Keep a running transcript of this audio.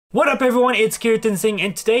What up everyone, it's Kirtan Singh,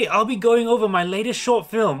 and today I'll be going over my latest short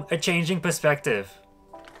film, A Changing Perspective.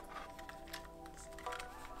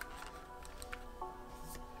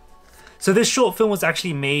 So this short film was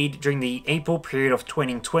actually made during the April period of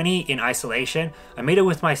 2020 in isolation. I made it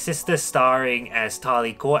with my sister starring as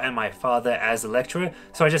Tali Kaur and my father as the lecturer,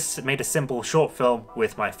 so I just made a simple short film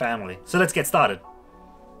with my family. So let's get started.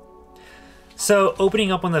 So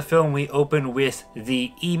opening up on the film, we open with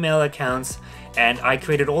the email accounts, and I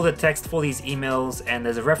created all the text for these emails, and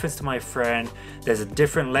there's a reference to my friend. There's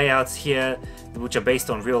different layouts here which are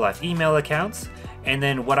based on real life email accounts. And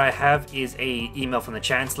then what I have is a email from the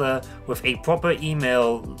Chancellor with a proper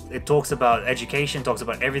email. It talks about education, talks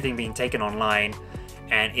about everything being taken online,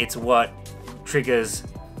 and it's what triggers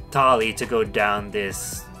Tali to go down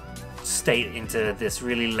this state into this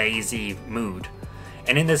really lazy mood.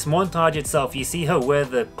 And in this montage itself, you see her wear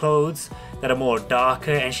the clothes that are more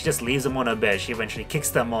darker, and she just leaves them on her bed. She eventually kicks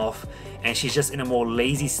them off, and she's just in a more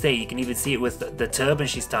lazy state. You can even see it with the turban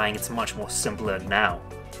she's tying. It's much more simpler now.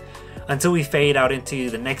 Until we fade out into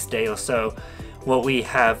the next day or so, what we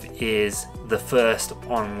have is the first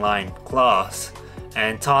online class.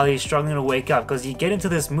 And Tali is struggling to wake up because you get into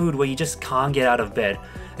this mood where you just can't get out of bed,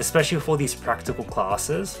 especially for these practical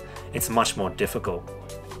classes. It's much more difficult.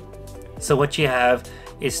 So what you have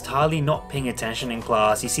is Tali not paying attention in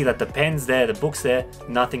class. You see that the pen's there, the book's there,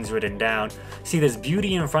 nothing's written down. See, there's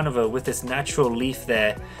beauty in front of her with this natural leaf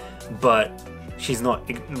there, but she's not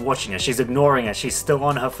watching it. She's ignoring it. She's still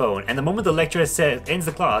on her phone. And the moment the lecturer ends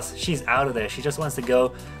the class, she's out of there. She just wants to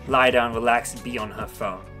go lie down, relax, be on her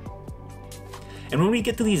phone. And when we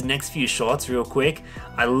get to these next few shots real quick,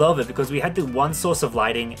 I love it because we had the one source of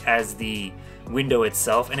lighting as the window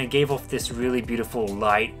itself, and it gave off this really beautiful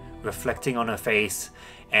light reflecting on her face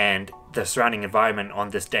and the surrounding environment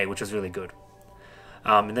on this day, which was really good.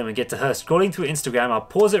 And then we get to her scrolling through Instagram. I'll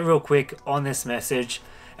pause it real quick on this message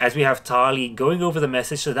as we have Tali going over the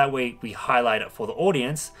message, so that way we highlight it for the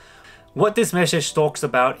audience. What this message talks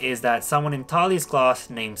about is that someone in Tali's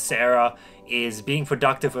class named Sarah is being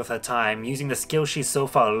productive with her time, using the skills she's so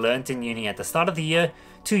far learnt in uni at the start of the year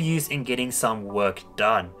to use in getting some work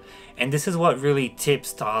done. And this is what really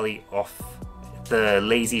tips Tali off the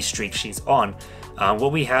lazy streak she's on.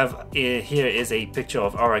 What we have here is a picture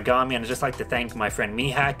of origami, and I'd just like to thank my friend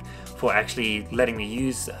Mihak for actually letting me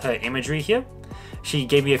use her imagery here. She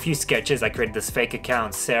gave me a few sketches. I created this fake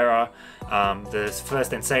account, Sarah. The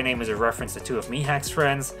first and second name is a reference to two of Mihak's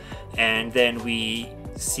friends, and then we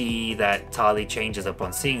see that Tali changes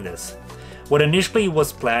upon seeing this. What initially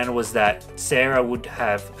was planned was that Sarah would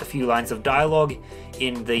have a few lines of dialogue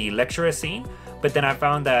in the lecturer scene, but then I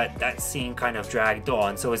found that that scene kind of dragged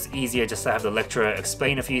on, so it's easier just to have the lecturer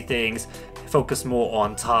explain a few things, focus more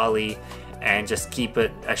on Tali, and just keep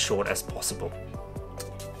it as short as possible.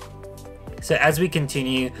 So as we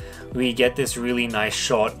continue, we get this really nice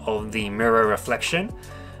shot of the mirror reflection,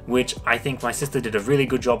 which I think my sister did a really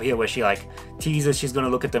good job here, where she like teases she's going to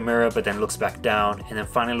look at the mirror but then looks back down and then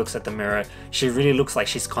finally looks at the mirror. She really looks like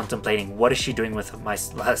she's contemplating, what is she doing with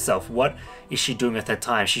herself? What is she doing with her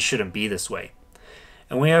time? She shouldn't be this way.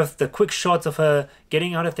 And we have the quick shots of her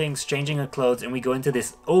getting out of things, changing her clothes, and we go into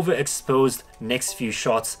this overexposed next few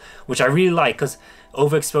shots, which I really like because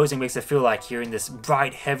overexposing makes it feel like you're in this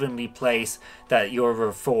bright heavenly place, that you're a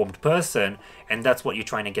reformed person, and that's what you're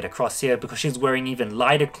trying to get across here, because she's wearing even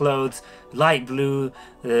lighter clothes, light blue,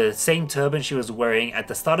 the same turban she was wearing at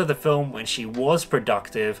the start of the film when she was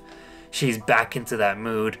productive. She's back into that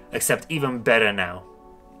mood, except even better now.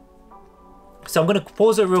 So I'm going to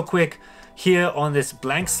pause it real quick here on this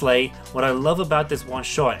blank slate. What I love about this one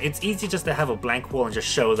shot, it's easy just to have a blank wall and just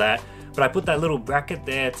show that, but I put that little bracket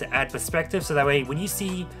there to add perspective, so that way when you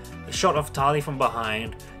see a shot of Tali from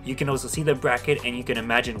behind, you can also see the bracket and you can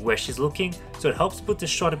imagine where she's looking. So it helps put the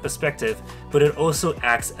shot in perspective, but it also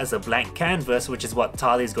acts as a blank canvas, which is what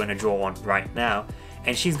Tali is going to draw on right now,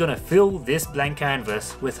 and she's going to fill this blank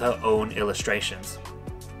canvas with her own illustrations.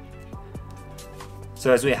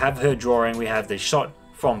 So as we have her drawing, we have the shot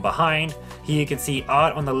from behind. Here you can see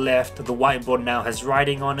art on the left. The whiteboard now has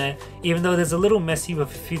writing on it, even though there's a little messy with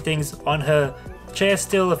a few things on her chair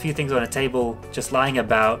still, a few things on a table just lying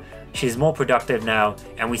about. She's more productive now,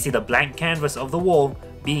 and we see the blank canvas of the wall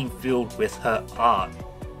being filled with her art.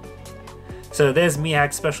 So there's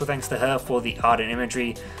Mihak. Special thanks to her for the art and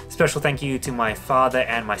imagery. Special thank you to my father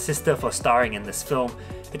and my sister for starring in this film.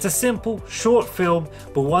 It's a simple, short film,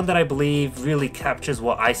 but one that I believe really captures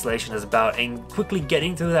what isolation is about, and quickly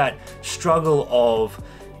getting through that struggle of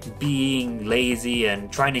being lazy and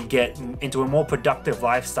trying to get into a more productive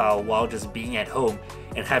lifestyle while just being at home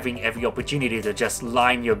and having every opportunity to just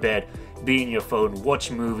lie in your bed, be in your phone,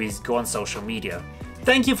 watch movies, go on social media.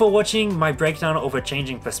 Thank you for watching my breakdown of A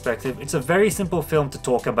Changing Perspective. It's a very simple film to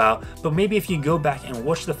talk about, but maybe if you go back and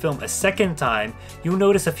watch the film a second time, you'll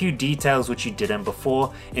notice a few details which you didn't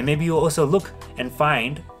before, and maybe you'll also look and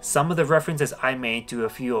find some of the references I made to a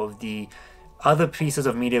few of the other pieces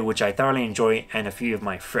of media which I thoroughly enjoy and a few of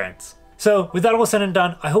my friends. So with that all said and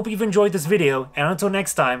done, I hope you've enjoyed this video, and until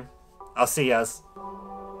next time, I'll see yas.